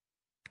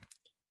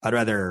 I'd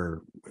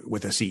rather,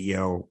 with a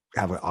CEO,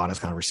 have an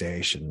honest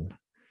conversation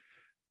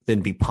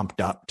than be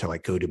pumped up to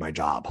like go do my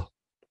job.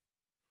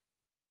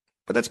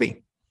 But that's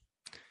me.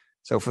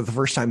 So for the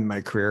first time in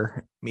my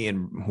career, me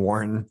and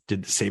Warren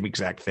did the same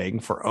exact thing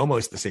for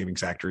almost the same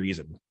exact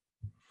reason.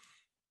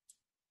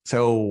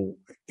 So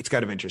it's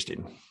kind of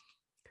interesting.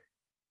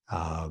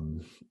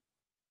 One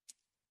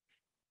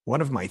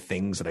of my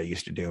things that I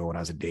used to do when I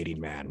was a dating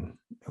man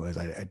was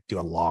I'd do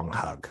a long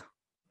hug.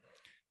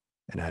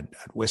 And I'd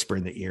whisper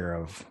in the ear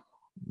of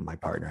my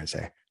partner. I'd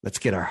say, let's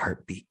get our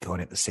heartbeat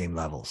going at the same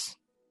levels.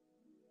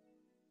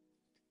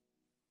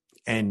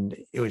 And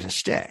it was a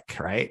shtick,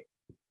 right?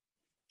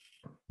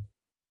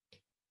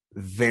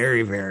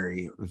 Very,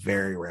 very,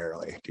 very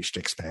rarely do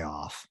shticks pay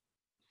off.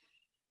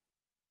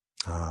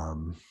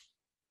 I'm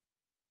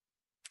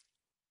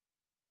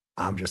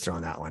just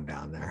throwing that one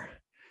down there.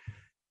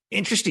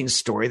 Interesting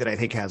story that I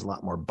think has a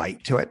lot more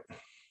bite to it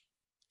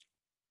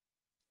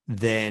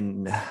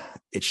than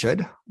it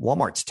should.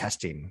 Walmart's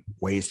testing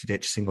ways to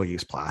ditch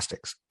single-use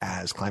plastics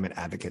as climate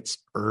advocates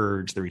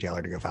urge the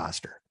retailer to go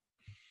faster.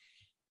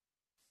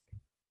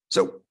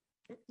 So,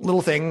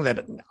 little thing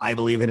that I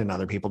believe in and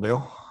other people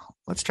do.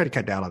 Let's try to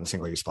cut down on the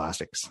single-use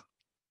plastics.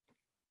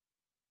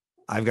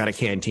 I've got a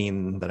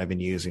canteen that I've been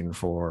using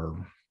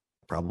for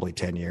probably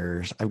 10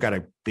 years. I've got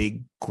a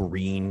big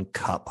green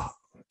cup.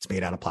 It's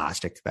made out of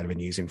plastic that I've been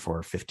using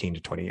for 15 to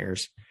 20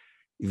 years.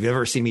 If you've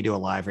ever seen me do a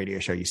live radio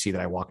show, you see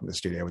that I walk into the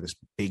studio with this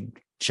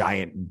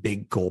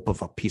big gulp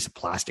of a piece of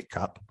plastic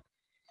cup.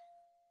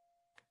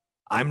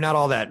 I'm not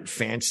all that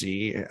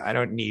fancy. I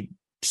don't need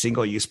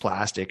single-use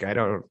plastic.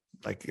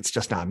 It's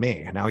just not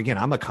me. Now, again,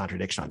 I'm a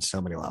contradiction on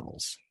so many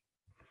levels.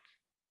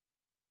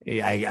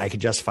 I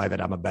could justify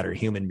that I'm a better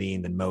human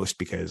being than most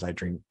because I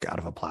drink out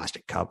of a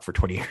plastic cup for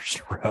 20 years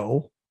in a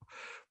row.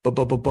 But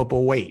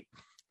wait,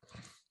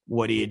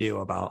 what do you do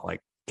about like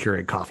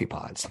Keurig coffee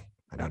pods?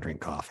 I don't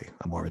drink coffee.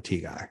 I'm more of a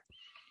tea guy.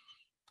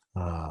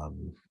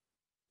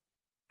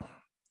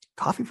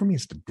 Coffee for me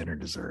is the dinner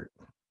dessert.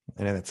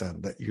 I know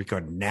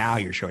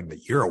you're showing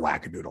that you're a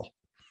wackadoodle.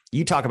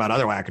 You talk about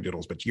other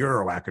wackadoodles, but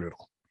you're a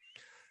wackadoodle.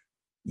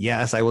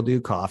 Yes, I will do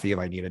coffee if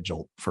I need a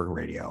jolt for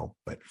radio,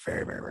 but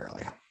very, very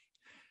rarely.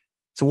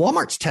 So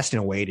Walmart's testing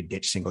a way to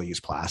ditch single-use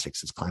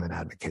plastics as climate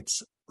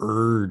advocates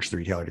urge the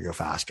retailer to go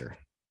faster.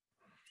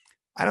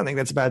 I don't think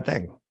that's a bad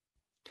thing.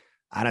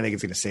 I don't think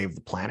it's going to save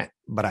the planet,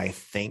 but I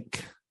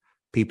think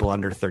people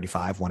under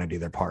 35 want to do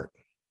their part.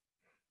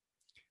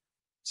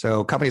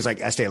 So companies like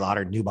Estee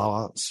Lauder, New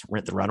Balance,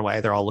 Rent the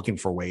Runway, they're all looking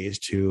for ways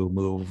to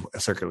move a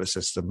circular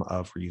system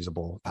of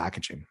reusable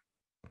packaging.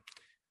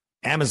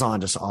 Amazon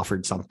just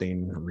offered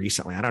something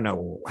recently. I don't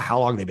know how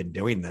long they've been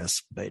doing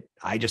this, but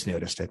I just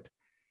noticed it.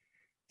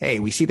 Hey,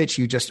 we see that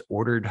you just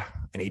ordered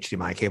an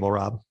HDMI cable,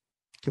 Rob.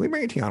 Can we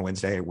bring it to you on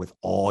Wednesday with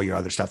all your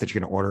other stuff that you're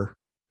going to order?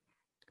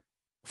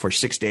 For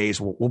 6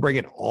 days, we'll bring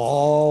it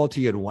all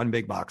to you in one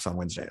big box on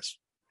Wednesdays.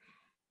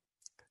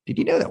 Did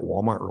you know that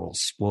Walmart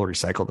will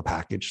recycle the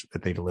package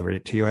that they delivered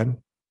it to you in?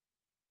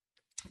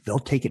 They'll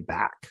take it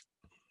back.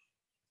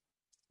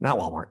 Not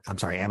Walmart. I'm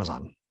sorry,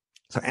 Amazon.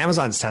 So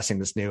Amazon's testing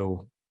this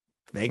new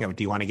thing of,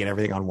 do you want to get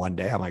everything on one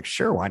day? I'm like,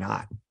 sure, why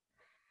not?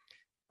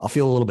 I'll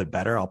feel a little bit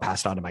better. I'll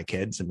pass it on to my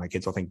kids, and my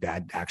kids will think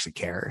Dad actually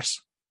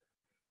cares.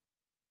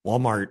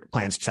 Walmart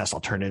plans to test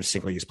alternative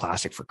single-use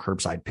plastic for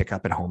curbside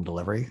pickup and home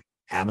delivery.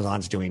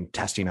 Amazon's doing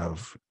testing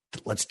of,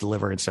 let's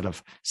deliver instead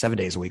of 7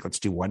 days a week, let's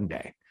do 1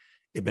 day.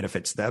 It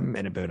benefits them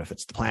and it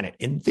benefits the planet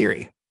in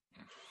theory.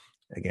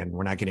 Again,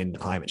 we're not getting into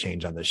climate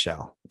change on this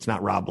show. It's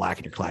not Rob Black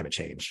and your climate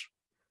change.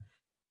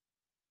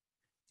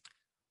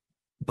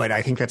 But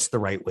I think that's the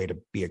right way to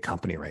be a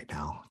company right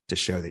now, to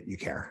show that you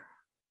care.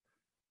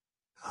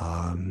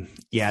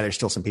 Yeah, there's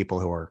still some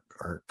people who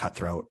are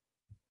cutthroat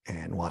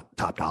and want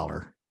top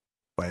dollar,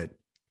 but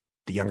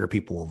the younger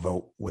people will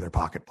vote with their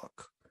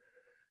pocketbook.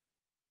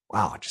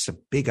 Wow, just a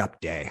big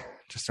up day.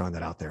 Just throwing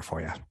that out there for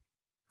you.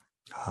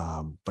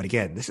 But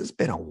again, this has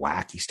been a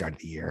wacky start of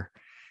the year.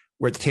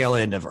 We're at the tail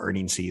end of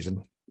earnings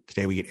season.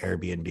 Today we get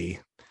Airbnb.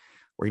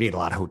 We're going to get a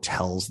lot of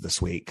hotels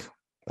this week.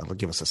 That'll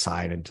give us a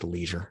sign into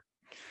leisure.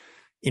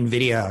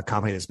 NVIDIA, a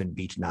company that's been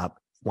beaten up,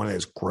 one of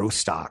those growth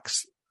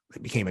stocks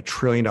that became $1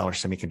 trillion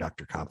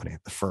semiconductor company,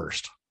 the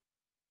first.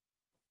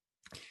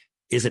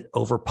 Is it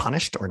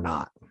overpunished or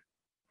not?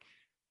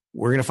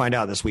 We're going to find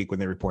out this week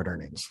when they report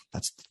earnings.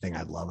 That's the thing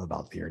I love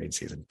about the earnings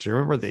season. Do you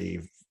remember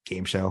the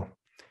game show,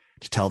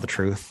 To Tell the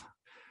Truth?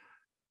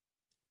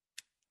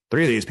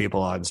 3 of these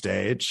people on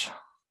stage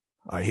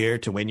are here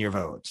to win your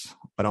votes,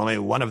 but only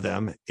one of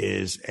them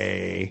is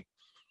a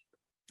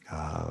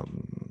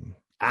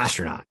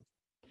astronaut.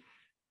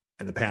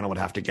 And the panel would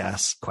have to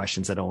guess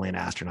questions that only an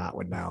astronaut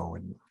would know.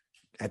 And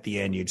at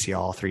the end, you'd see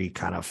all 3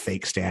 kind of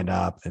fake stand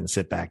up and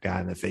sit back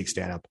down and the fake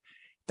stand up.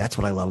 That's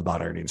what I love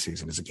about earnings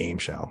season, is a game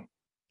show.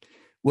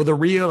 Will the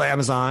real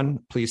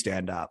Amazon please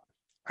stand up?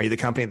 Are you the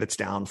company that's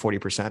down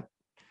 40%?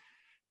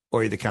 Or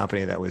are you the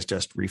company that was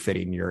just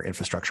refitting your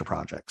infrastructure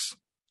projects?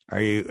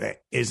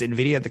 Is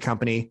NVIDIA the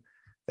company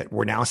that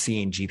we're now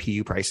seeing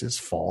GPU prices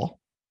fall?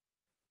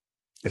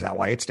 Is that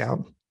why it's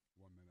down?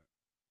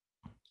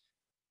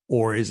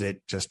 Or is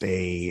it just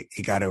it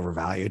got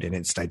overvalued and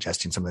it's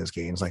digesting some of those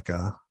gains?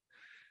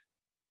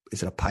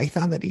 Is it a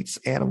python that eats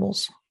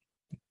animals?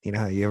 You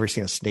know, you ever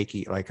seen a snake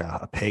eat like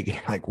a pig?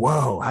 You're like,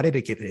 whoa, how did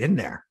it get in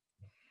there?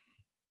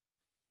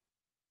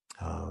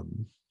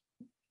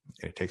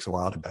 It takes a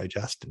while to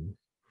digest, and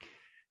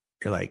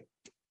you're like,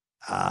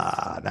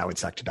 that would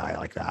suck to die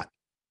like that.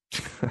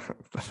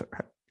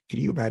 Can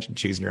you imagine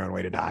choosing your own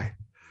way to die?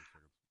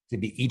 To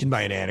be eaten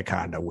by an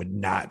anaconda would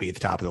not be at the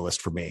top of the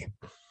list for me.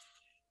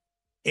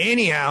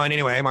 Anyhow, and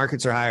anyway,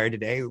 markets are higher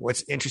today.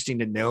 What's interesting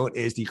to note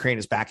is the Ukraine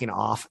is backing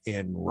off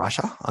in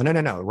Russia. Oh,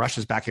 no.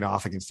 Russia's backing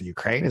off against the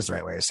Ukraine is the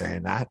right way of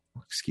saying that.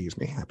 Excuse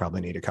me. I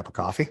probably need a cup of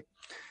coffee.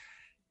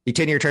 The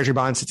 10-year Treasury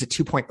bond sits at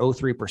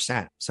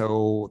 2.03%.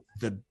 So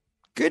the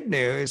good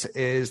news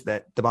is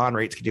that the bond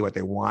rates can do what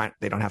they want.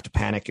 They don't have to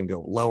panic and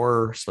go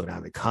lower, slow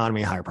down the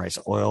economy, higher price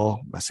of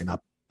oil, messing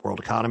up world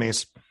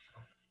economies.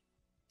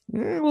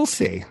 We'll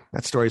see.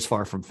 That story is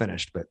far from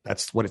finished, but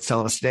that's what it's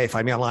telling us today.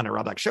 Find me online at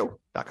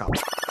robblackshow.com.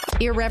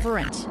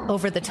 Irreverent,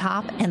 over the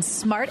top, and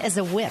smart as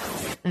a whip.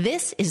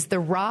 This is The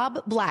Rob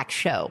Black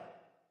Show.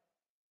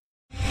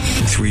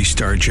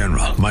 3-star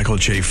general Michael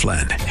J.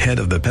 Flynn, head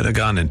of the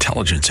Pentagon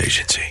Intelligence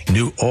Agency,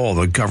 knew all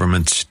the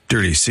government's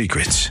dirty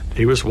secrets.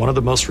 He was one of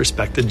the most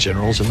respected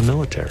generals in the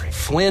military.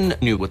 Flynn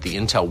knew what the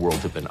intel world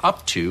had been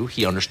up to.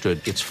 He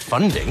understood its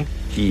funding.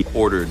 He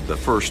ordered the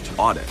first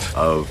audit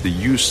of the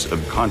use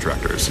of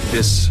contractors.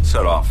 This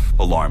set off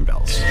alarm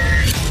bells.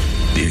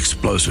 The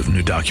explosive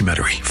new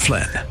documentary,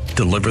 Flynn,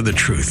 Deliver the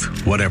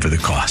Truth, Whatever the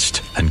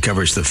Cost,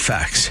 uncovers the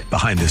facts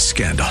behind this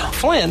scandal.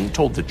 Flynn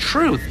told the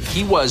truth.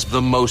 He was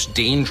the most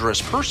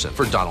dangerous person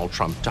for Donald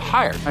Trump to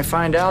hire. I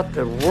find out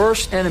the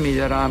worst enemy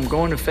that I'm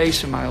going to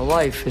face in my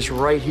life is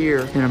right here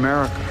in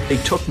America. They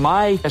took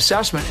my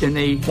assessment and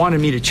they wanted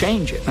me to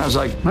change it. And I was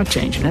like, I'm not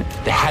changing it.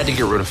 They had to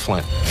get rid of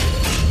Flynn.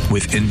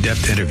 With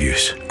in-depth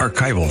interviews,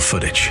 archival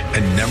footage,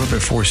 and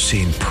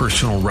never-before-seen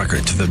personal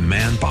records of the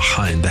man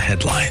behind the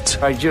headlines.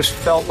 I just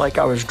felt like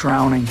I was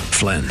drowning.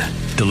 Flynn,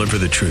 Deliver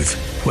the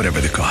Truth, Whatever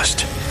the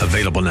Cost.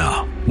 Available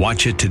now.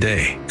 Watch it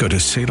today. Go to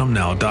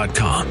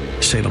salemnow.com.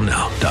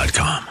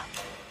 salemnow.com.